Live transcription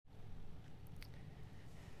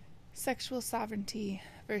Sexual sovereignty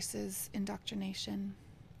versus indoctrination.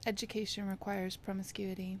 Education requires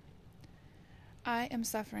promiscuity. I am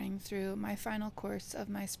suffering through my final course of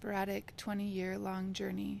my sporadic 20-year-long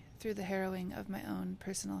journey through the harrowing of my own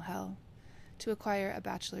personal hell to acquire a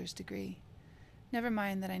bachelor's degree. Never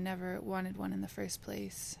mind that I never wanted one in the first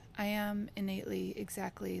place. I am innately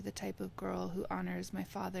exactly the type of girl who honors my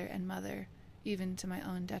father and mother, even to my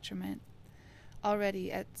own detriment.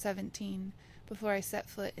 Already at 17, before I set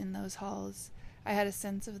foot in those halls, I had a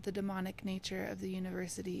sense of the demonic nature of the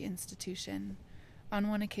university institution. On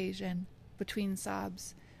one occasion, between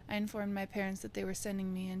sobs, I informed my parents that they were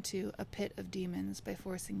sending me into a pit of demons by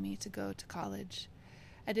forcing me to go to college.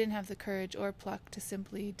 I didn't have the courage or pluck to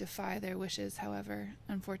simply defy their wishes, however,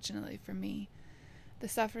 unfortunately for me. The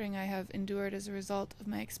suffering I have endured as a result of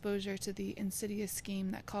my exposure to the insidious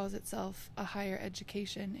scheme that calls itself a higher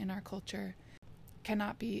education in our culture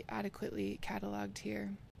cannot be adequately catalogued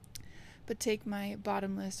here. But take my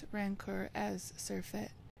bottomless rancor as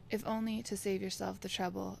surfeit, if only to save yourself the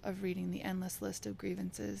trouble of reading the endless list of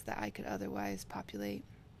grievances that I could otherwise populate.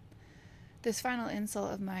 This final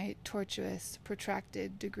insult of my tortuous,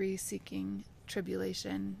 protracted, degree-seeking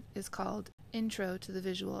tribulation is called Intro to the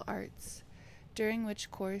Visual Arts, during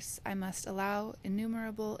which course I must allow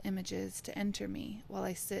innumerable images to enter me while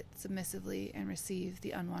I sit submissively and receive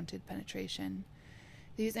the unwanted penetration.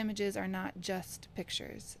 These images are not just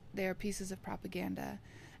pictures. They are pieces of propaganda,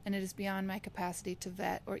 and it is beyond my capacity to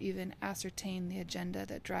vet or even ascertain the agenda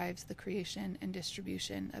that drives the creation and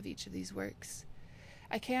distribution of each of these works.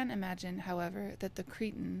 I can imagine, however, that the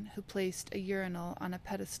cretin who placed a urinal on a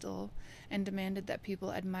pedestal and demanded that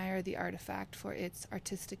people admire the artifact for its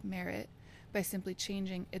artistic merit by simply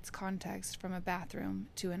changing its context from a bathroom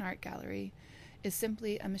to an art gallery is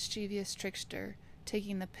simply a mischievous trickster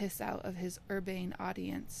taking the piss out of his urbane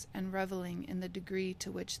audience and reveling in the degree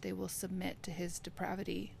to which they will submit to his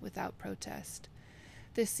depravity without protest.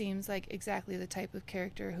 This seems like exactly the type of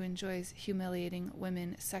character who enjoys humiliating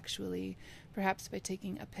women sexually, perhaps by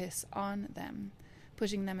taking a piss on them,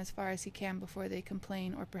 pushing them as far as he can before they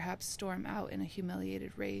complain or perhaps storm out in a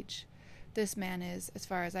humiliated rage. This man is, as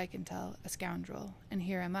far as I can tell, a scoundrel, and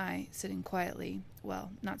here am I, sitting quietly,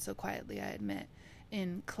 well, not so quietly, I admit,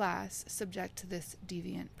 in class, subject to this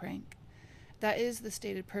deviant prank. That is the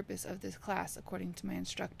stated purpose of this class, according to my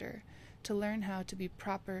instructor, to learn how to be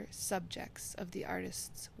proper subjects of the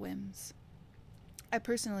artist's whims. I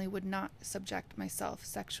personally would not subject myself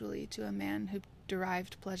sexually to a man who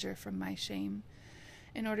derived pleasure from my shame.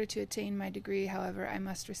 In order to attain my degree, however, I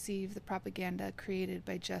must receive the propaganda created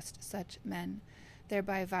by just such men,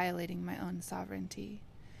 thereby violating my own sovereignty.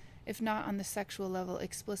 If not on the sexual level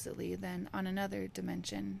explicitly, then on another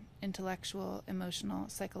dimension, intellectual, emotional,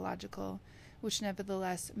 psychological, which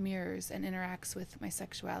nevertheless mirrors and interacts with my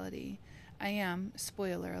sexuality. I am,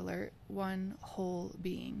 spoiler alert, one whole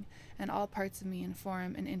being, and all parts of me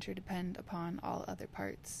inform and interdepend upon all other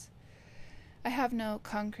parts. I have no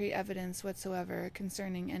concrete evidence whatsoever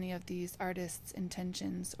concerning any of these artists'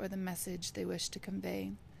 intentions or the message they wish to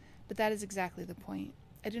convey, but that is exactly the point.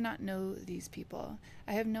 I do not know these people.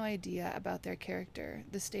 I have no idea about their character,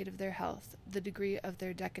 the state of their health, the degree of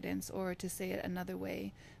their decadence, or, to say it another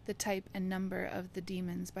way, the type and number of the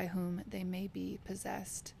demons by whom they may be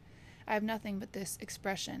possessed. I have nothing but this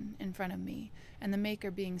expression in front of me, and the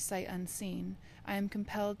maker being sight unseen, I am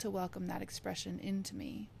compelled to welcome that expression into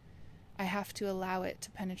me. I have to allow it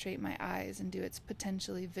to penetrate my eyes and do its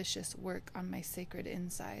potentially vicious work on my sacred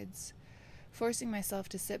insides. Forcing myself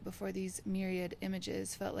to sit before these myriad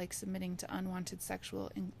images felt like submitting to unwanted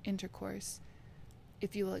sexual intercourse,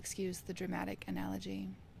 if you will excuse the dramatic analogy.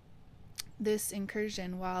 This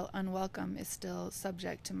incursion, while unwelcome, is still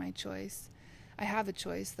subject to my choice. I have a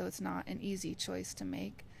choice, though it's not an easy choice to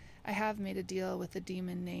make. I have made a deal with a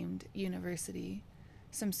demon named University,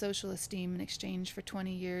 some social esteem in exchange for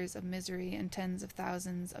 20 years of misery and tens of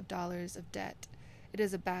thousands of dollars of debt. It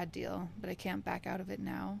is a bad deal, but I can't back out of it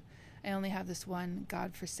now. I only have this one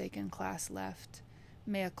God-forsaken class left.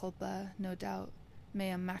 Mea culpa, no doubt.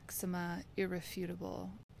 Mea maxima irrefutable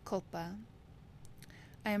culpa.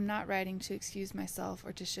 I am not writing to excuse myself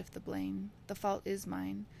or to shift the blame. The fault is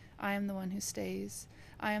mine. I am the one who stays.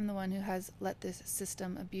 I am the one who has let this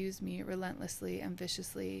system abuse me relentlessly and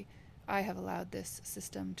viciously. I have allowed this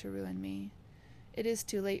system to ruin me. It is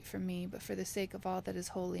too late for me, but for the sake of all that is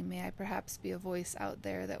holy, may I perhaps be a voice out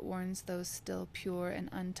there that warns those still pure and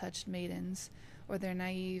untouched maidens, or their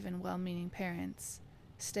naive and well-meaning parents.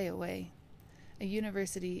 Stay away. A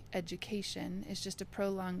university education is just a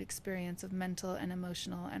prolonged experience of mental and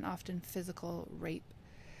emotional and often physical rape.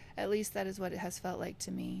 At least that is what it has felt like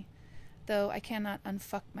to me. Though I cannot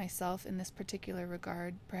unfuck myself in this particular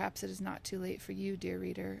regard, perhaps it is not too late for you, dear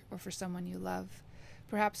reader, or for someone you love.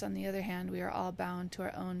 Perhaps, on the other hand, we are all bound to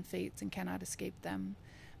our own fates and cannot escape them.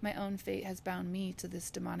 My own fate has bound me to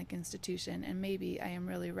this demonic institution, and maybe I am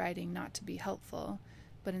really writing not to be helpful,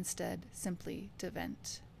 but instead simply to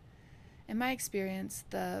vent. In my experience,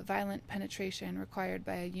 the violent penetration required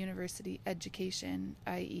by a university education,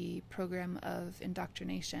 i.e., program of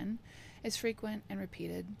indoctrination, is frequent and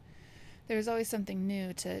repeated. There is always something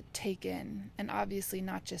new to take in, and obviously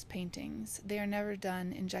not just paintings. They are never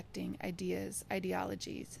done injecting ideas,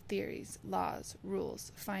 ideologies, theories, laws,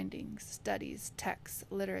 rules, findings, studies, texts,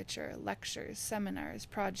 literature, lectures, seminars,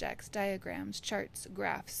 projects, diagrams, charts,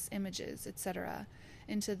 graphs, images, etc.,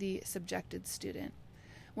 into the subjected student.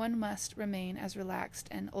 One must remain as relaxed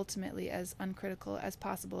and ultimately as uncritical as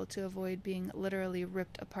possible to avoid being literally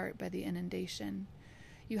ripped apart by the inundation.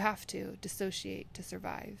 You have to dissociate to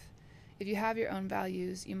survive. If you have your own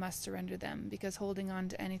values, you must surrender them, because holding on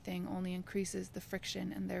to anything only increases the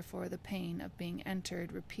friction and therefore the pain of being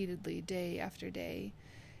entered repeatedly day after day.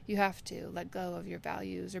 You have to let go of your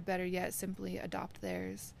values, or better yet, simply adopt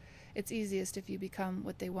theirs. It's easiest if you become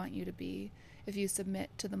what they want you to be. If you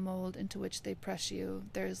submit to the mold into which they press you,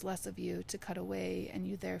 there is less of you to cut away, and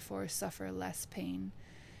you therefore suffer less pain.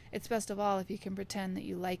 It's best of all if you can pretend that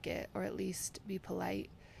you like it, or at least be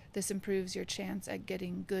polite. This improves your chance at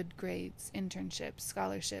getting good grades, internships,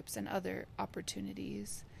 scholarships, and other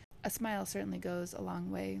opportunities. A smile certainly goes a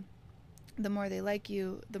long way. The more they like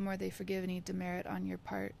you, the more they forgive any demerit on your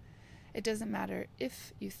part. It doesn't matter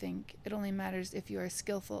if you think, it only matters if you are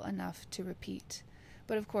skillful enough to repeat.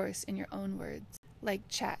 But of course, in your own words, like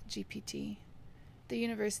ChatGPT. The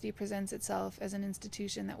university presents itself as an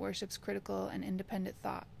institution that worships critical and independent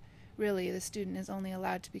thought. Really, the student is only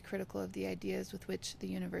allowed to be critical of the ideas with which the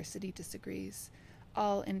university disagrees.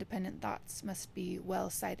 All independent thoughts must be well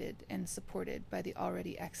cited and supported by the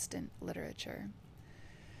already extant literature.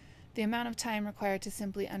 The amount of time required to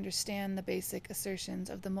simply understand the basic assertions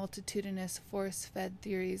of the multitudinous force-fed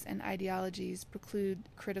theories and ideologies preclude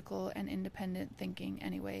critical and independent thinking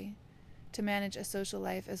anyway. To manage a social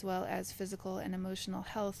life as well as physical and emotional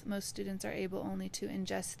health, most students are able only to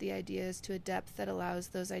ingest the ideas to a depth that allows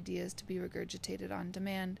those ideas to be regurgitated on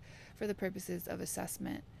demand for the purposes of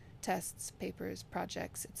assessment, tests, papers,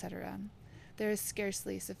 projects, etc. There is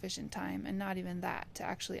scarcely sufficient time, and not even that, to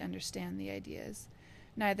actually understand the ideas.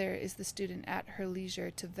 Neither is the student at her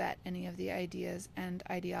leisure to vet any of the ideas and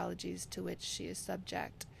ideologies to which she is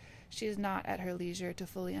subject. She is not at her leisure to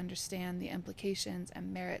fully understand the implications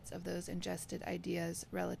and merits of those ingested ideas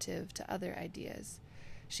relative to other ideas.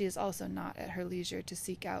 She is also not at her leisure to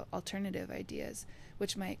seek out alternative ideas,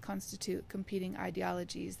 which might constitute competing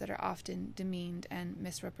ideologies that are often demeaned and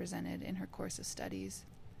misrepresented in her course of studies.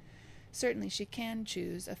 Certainly she can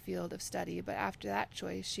choose a field of study, but after that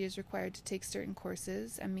choice she is required to take certain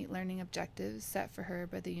courses and meet learning objectives set for her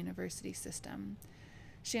by the university system.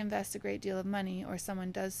 She invests a great deal of money, or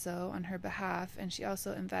someone does so on her behalf, and she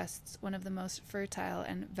also invests one of the most fertile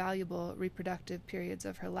and valuable reproductive periods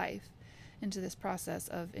of her life into this process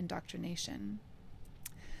of indoctrination.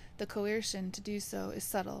 The coercion to do so is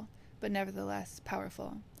subtle, but nevertheless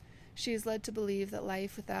powerful. She is led to believe that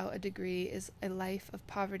life without a degree is a life of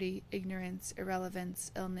poverty, ignorance,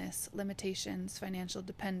 irrelevance, illness, limitations, financial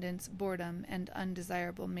dependence, boredom, and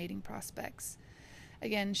undesirable mating prospects.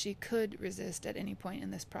 Again, she could resist at any point in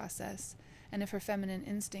this process, and if her feminine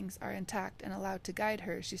instincts are intact and allowed to guide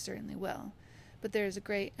her, she certainly will. But there is a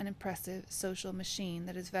great and impressive social machine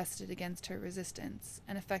that is vested against her resistance,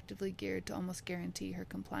 and effectively geared to almost guarantee her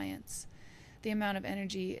compliance. The amount of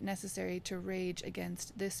energy necessary to rage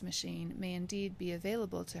against this machine may indeed be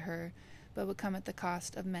available to her, but would come at the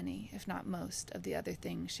cost of many, if not most, of the other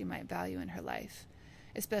things she might value in her life,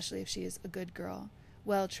 especially if she is a good girl,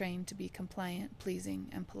 well trained to be compliant, pleasing,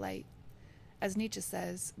 and polite. As Nietzsche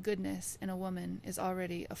says, goodness in a woman is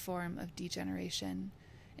already a form of degeneration.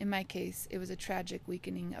 In my case, it was a tragic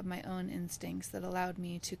weakening of my own instincts that allowed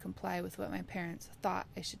me to comply with what my parents thought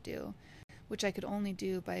I should do, which I could only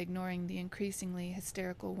do by ignoring the increasingly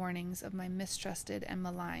hysterical warnings of my mistrusted and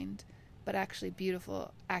maligned, but actually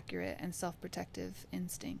beautiful, accurate, and self-protective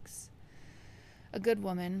instincts. A good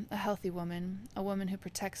woman, a healthy woman, a woman who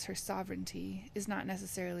protects her sovereignty, is not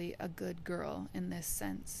necessarily a good girl in this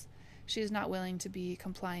sense. She is not willing to be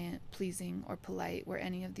compliant, pleasing, or polite where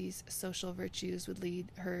any of these social virtues would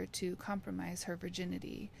lead her to compromise her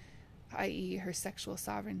virginity, i.e., her sexual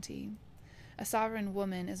sovereignty. A sovereign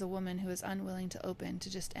woman is a woman who is unwilling to open to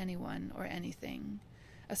just anyone or anything.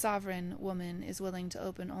 A sovereign woman is willing to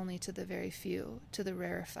open only to the very few, to the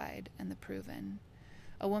rarefied and the proven.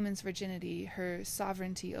 A woman's virginity, her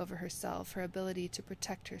sovereignty over herself, her ability to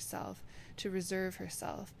protect herself, to reserve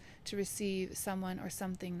herself, to receive someone or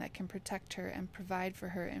something that can protect her and provide for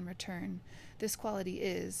her in return. This quality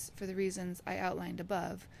is, for the reasons I outlined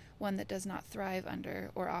above, one that does not thrive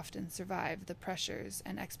under or often survive the pressures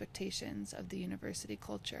and expectations of the university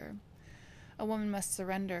culture. A woman must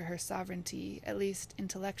surrender her sovereignty, at least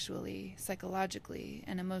intellectually, psychologically,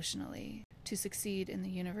 and emotionally, to succeed in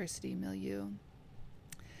the university milieu.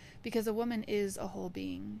 Because a woman is a whole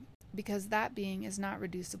being, because that being is not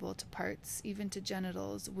reducible to parts, even to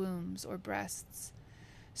genitals, wombs, or breasts.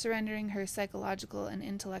 Surrendering her psychological and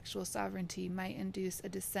intellectual sovereignty might induce a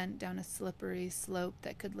descent down a slippery slope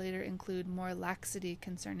that could later include more laxity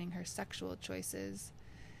concerning her sexual choices.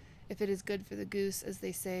 If it is good for the goose, as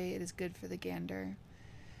they say, it is good for the gander.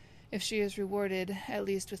 If she is rewarded, at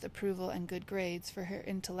least with approval and good grades, for her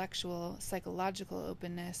intellectual, psychological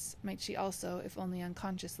openness, might she also, if only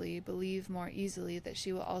unconsciously, believe more easily that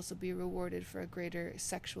she will also be rewarded for a greater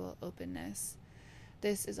sexual openness.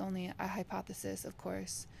 This is only a hypothesis, of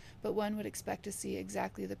course, but one would expect to see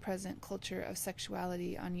exactly the present culture of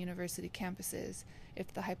sexuality on university campuses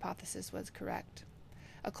if the hypothesis was correct.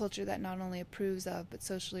 A culture that not only approves of but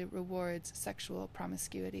socially rewards sexual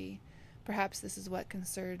promiscuity. Perhaps this is what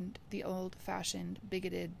concerned the old-fashioned,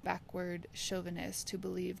 bigoted, backward chauvinists who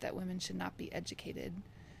believe that women should not be educated.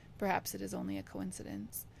 Perhaps it is only a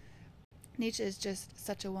coincidence. Nietzsche is just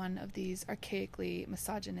such a one of these archaically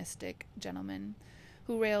misogynistic gentlemen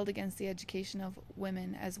who railed against the education of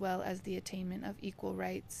women as well as the attainment of equal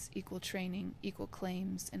rights, equal training, equal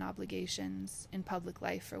claims and obligations in public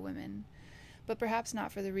life for women, but perhaps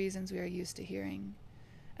not for the reasons we are used to hearing.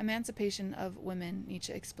 Emancipation of women,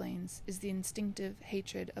 Nietzsche explains, is the instinctive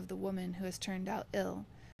hatred of the woman who has turned out ill,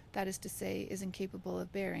 that is to say, is incapable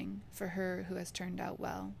of bearing, for her who has turned out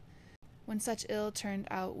well. When such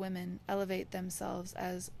ill-turned-out women elevate themselves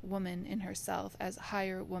as woman in herself, as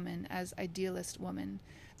higher woman, as idealist woman,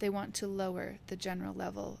 they want to lower the general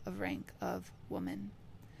level of rank of woman.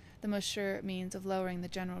 The most sure means of lowering the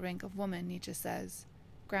general rank of woman, Nietzsche says,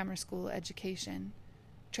 grammar school education,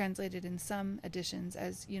 translated in some editions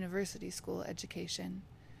as university school education,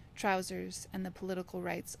 trousers, and the political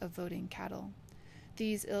rights of voting cattle.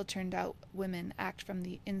 These ill-turned-out women act from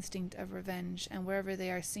the instinct of revenge, and wherever they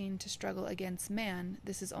are seen to struggle against man,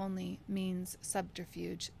 this is only means,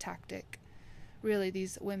 subterfuge, tactic. Really,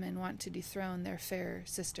 these women want to dethrone their fair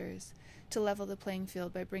sisters, to level the playing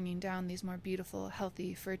field by bringing down these more beautiful,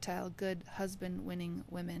 healthy, fertile, good, husband-winning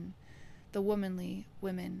women, the womanly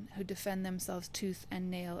women who defend themselves tooth and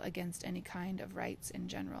nail against any kind of rights in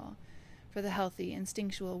general. For the healthy,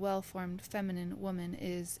 instinctual, well-formed feminine woman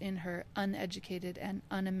is, in her uneducated and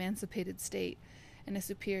unemancipated state, in a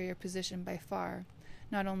superior position by far,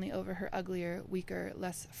 not only over her uglier, weaker,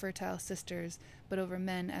 less fertile sisters, but over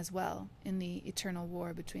men as well, in the eternal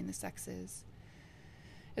war between the sexes.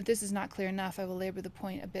 If this is not clear enough, I will labor the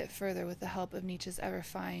point a bit further with the help of Nietzsche's ever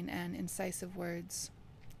fine and incisive words.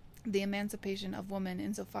 The emancipation of woman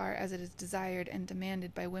insofar as it is desired and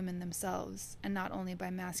demanded by women themselves, and not only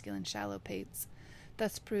by masculine shallow-pates,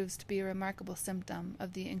 thus proves to be a remarkable symptom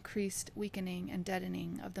of the increased weakening and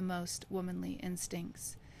deadening of the most womanly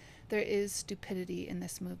instincts. There is stupidity in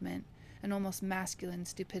this movement, an almost masculine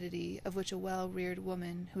stupidity of which a well-reared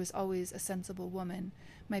woman, who is always a sensible woman,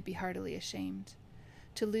 might be heartily ashamed.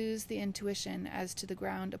 To lose the intuition as to the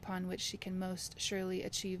ground upon which she can most surely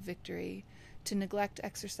achieve victory, to neglect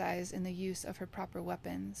exercise in the use of her proper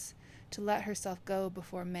weapons, to let herself go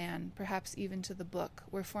before man, perhaps even to the book,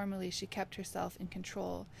 where formerly she kept herself in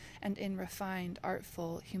control, and in refined,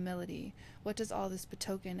 artful humility. What does all this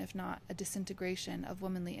betoken if not a disintegration of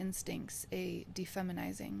womanly instincts, a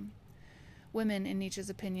defeminizing? Women, in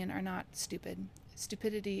Nietzsche's opinion, are not stupid.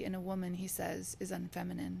 Stupidity in a woman, he says, is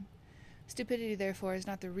unfeminine. Stupidity, therefore, is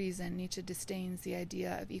not the reason Nietzsche disdains the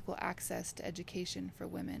idea of equal access to education for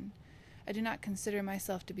women. I do not consider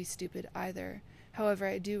myself to be stupid either. However,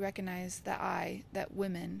 I do recognize that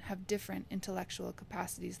women have different intellectual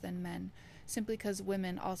capacities than men, simply because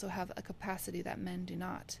women also have a capacity that men do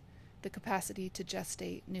not, the capacity to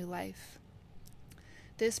gestate new life.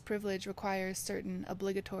 This privilege requires certain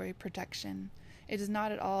obligatory protection. It is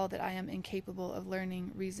not at all that I am incapable of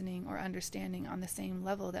learning, reasoning, or understanding on the same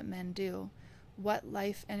level that men do. What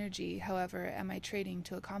life energy, however, am I trading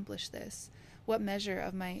to accomplish this? What measure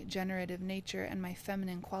of my generative nature and my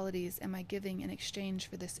feminine qualities am I giving in exchange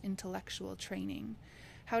for this intellectual training?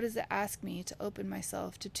 How does it ask me to open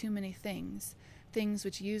myself to too many things, things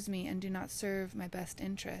which use me and do not serve my best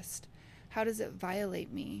interest? How does it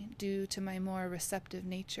violate me, due to my more receptive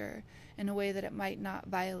nature, in a way that it might not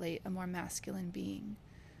violate a more masculine being?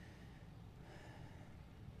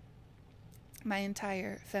 My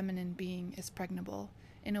entire feminine being is pregnable,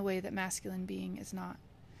 in a way that masculine being is not.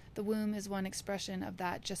 The womb is one expression of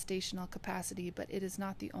that gestational capacity, but it is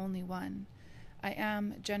not the only one. I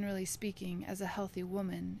am, generally speaking, as a healthy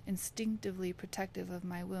woman, instinctively protective of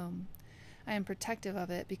my womb. I am protective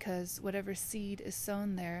of it because whatever seed is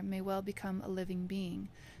sown there may well become a living being,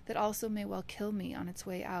 that also may well kill me on its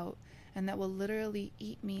way out, and that will literally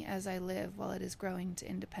eat me as I live while it is growing to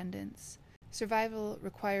independence. Survival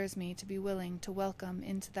requires me to be willing to welcome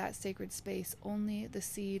into that sacred space only the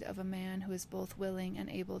seed of a man who is both willing and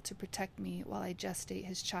able to protect me while I gestate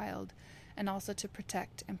his child, and also to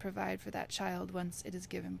protect and provide for that child once it is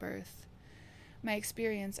given birth. My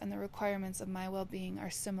experience and the requirements of my well-being are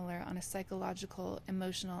similar on a psychological,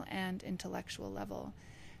 emotional, and intellectual level.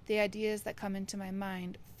 The ideas that come into my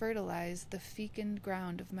mind fertilize the fecund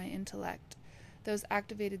ground of my intellect. Those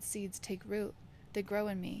activated seeds take root. They grow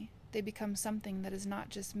in me. They become something that is not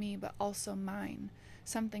just me, but also mine,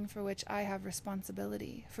 something for which I have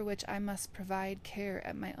responsibility, for which I must provide care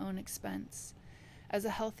at my own expense. As a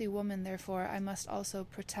healthy woman, therefore, I must also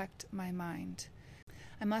protect my mind.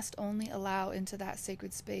 I must only allow into that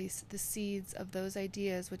sacred space the seeds of those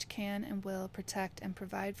ideas which can and will protect and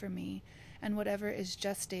provide for me, and whatever is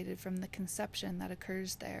gestated from the conception that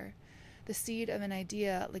occurs there. The seed of an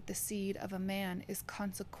idea, like the seed of a man, is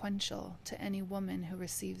consequential to any woman who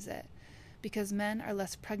receives it. Because men are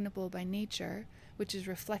less pregnable by nature, which is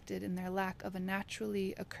reflected in their lack of a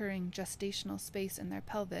naturally occurring gestational space in their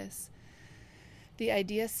pelvis, the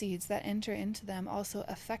idea seeds that enter into them also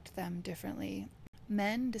affect them differently.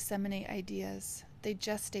 Men disseminate ideas. They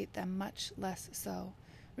gestate them much less so.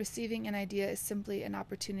 Receiving an idea is simply an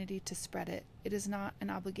opportunity to spread it. It is not an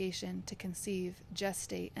obligation to conceive,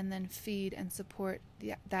 gestate, and then feed and support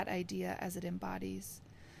that idea as it embodies.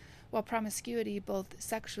 While promiscuity, both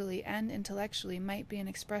sexually and intellectually, might be an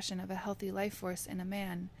expression of a healthy life force in a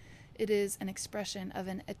man, it is an expression of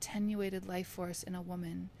an attenuated life force in a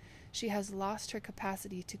woman. She has lost her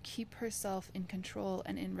capacity to keep herself in control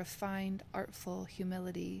and in refined, artful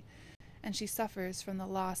humility, and she suffers from the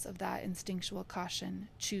loss of that instinctual caution,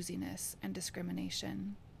 choosiness, and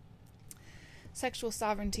discrimination. Sexual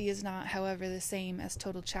sovereignty is not, however, the same as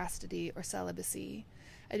total chastity or celibacy.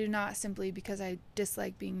 I do not, simply because I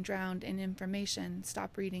dislike being drowned in information,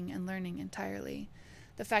 stop reading and learning entirely.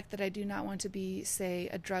 The fact that I do not want to be, say,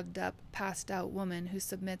 a drugged-up, passed-out woman who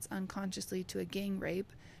submits unconsciously to a gang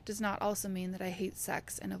rape does not also mean that I hate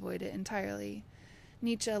sex and avoid it entirely.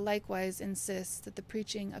 Nietzsche likewise insists that the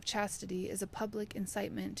preaching of chastity is a public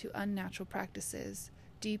incitement to unnatural practices,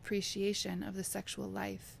 depreciation of the sexual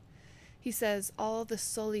life. He says all the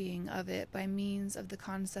sullying of it by means of the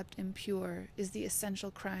concept impure is the essential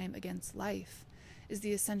crime against life, is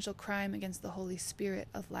the essential crime against the Holy Spirit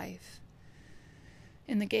of life.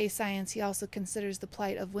 In the gay science, he also considers the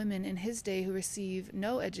plight of women in his day who receive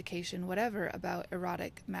no education whatever about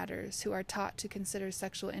erotic matters, who are taught to consider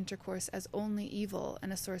sexual intercourse as only evil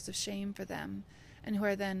and a source of shame for them, and who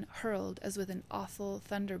are then hurled as with an awful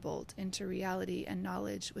thunderbolt into reality and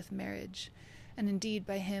knowledge with marriage, and indeed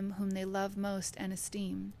by him whom they love most and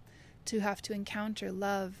esteem, to have to encounter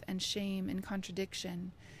love and shame in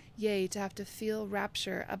contradiction, yea, to have to feel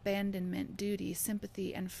rapture, abandonment, duty,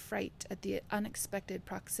 sympathy, and fright at the unexpected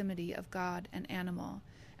proximity of God and animal,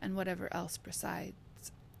 and whatever else besides.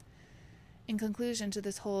 In conclusion to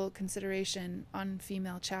this whole consideration on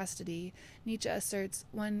female chastity, Nietzsche asserts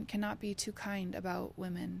one cannot be too kind about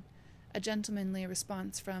women, a gentlemanly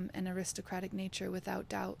response from an aristocratic nature without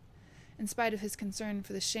doubt. In spite of his concern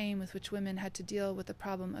for the shame with which women had to deal with the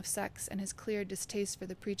problem of sex and his clear distaste for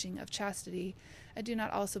the preaching of chastity, I do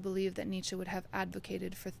not also believe that Nietzsche would have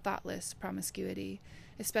advocated for thoughtless promiscuity,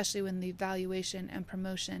 especially when the valuation and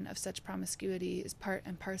promotion of such promiscuity is part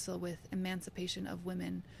and parcel with emancipation of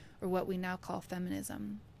women, or what we now call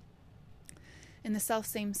feminism. In the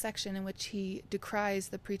selfsame section in which he decries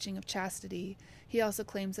the preaching of chastity, he also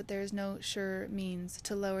claims that there is no surer means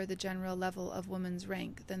to lower the general level of woman's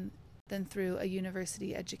rank than through a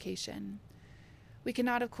university education. We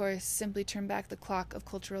cannot, of course, simply turn back the clock of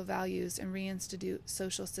cultural values and reinstitute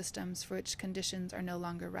social systems for which conditions are no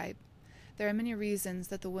longer ripe. There are many reasons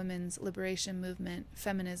that the women's liberation movement,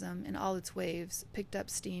 feminism, in all its waves, picked up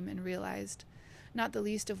steam and realized, not the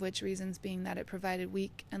least of which reasons being that it provided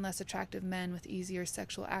weak and less attractive men with easier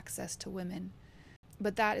sexual access to women.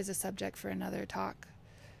 But that is a subject for another talk.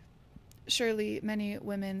 Surely many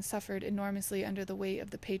women suffered enormously under the weight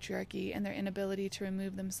of the patriarchy and their inability to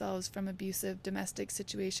remove themselves from abusive domestic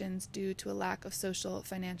situations due to a lack of social,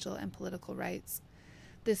 financial, and political rights.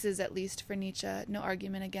 This is, at least for Nietzsche, no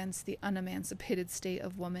argument against the unemancipated state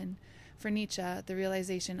of woman. For Nietzsche, the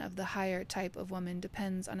realization of the higher type of woman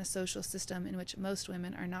depends on a social system in which most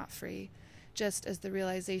women are not free, just as the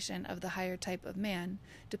realization of the higher type of man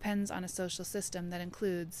depends on a social system that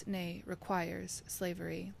includes, nay, requires,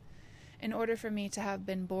 slavery. In order for me to have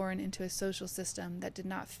been born into a social system that did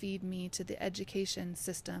not feed me to the education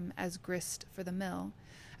system as grist for the mill,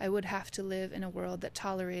 I would have to live in a world that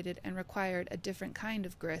tolerated and required a different kind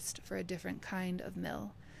of grist for a different kind of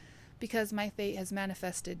mill. Because my fate has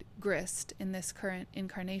manifested grist in this current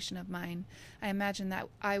incarnation of mine, I imagine that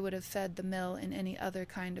I would have fed the mill in any other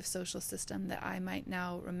kind of social system that I might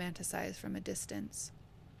now romanticize from a distance.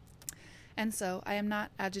 And so, I am not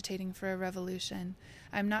agitating for a revolution.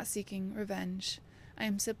 I am not seeking revenge. I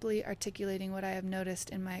am simply articulating what I have noticed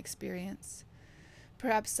in my experience.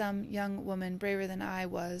 Perhaps some young woman braver than I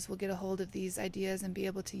was will get a hold of these ideas and be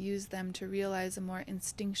able to use them to realize a more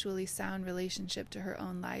instinctually sound relationship to her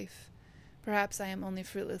own life. Perhaps I am only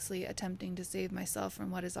fruitlessly attempting to save myself from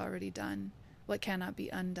what is already done, what cannot be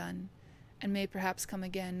undone, and may perhaps come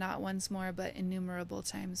again, not once more, but innumerable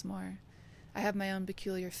times more. I have my own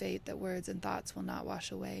peculiar fate that words and thoughts will not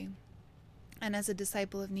wash away. And as a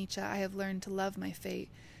disciple of Nietzsche, I have learned to love my fate,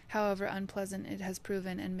 however unpleasant it has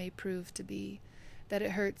proven and may prove to be. That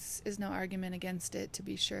it hurts is no argument against it, to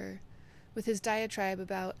be sure. With his diatribe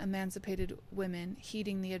about emancipated women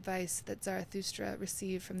heeding the advice that Zarathustra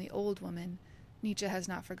received from the old woman, Nietzsche has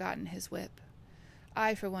not forgotten his whip.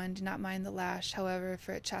 I, for one, do not mind the lash, however,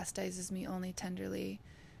 for it chastises me only tenderly.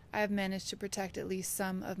 I have managed to protect at least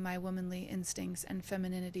some of my womanly instincts and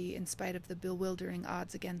femininity in spite of the bewildering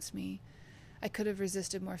odds against me. I could have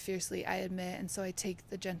resisted more fiercely, I admit, and so I take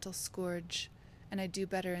the gentle scourge, and I do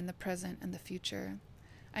better in the present and the future.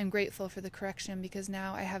 I am grateful for the correction because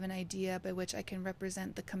now I have an idea by which I can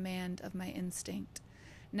represent the command of my instinct.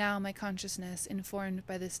 Now my consciousness, informed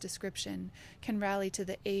by this description, can rally to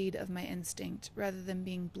the aid of my instinct, rather than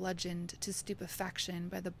being bludgeoned to stupefaction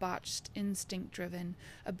by the botched, instinct-driven,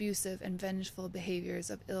 abusive and vengeful behaviors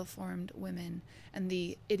of ill-formed women and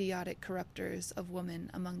the idiotic corrupters of woman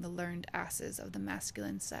among the learned asses of the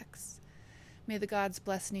masculine sex. May the gods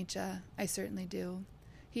bless Nietzsche, I certainly do.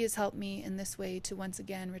 He has helped me in this way to once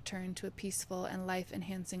again return to a peaceful and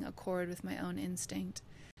life-enhancing accord with my own instinct.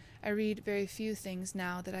 I read very few things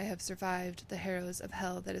now that I have survived the harrows of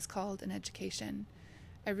hell that is called an education.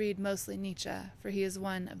 I read mostly Nietzsche, for he is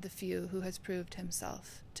one of the few who has proved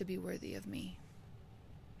himself to be worthy of me.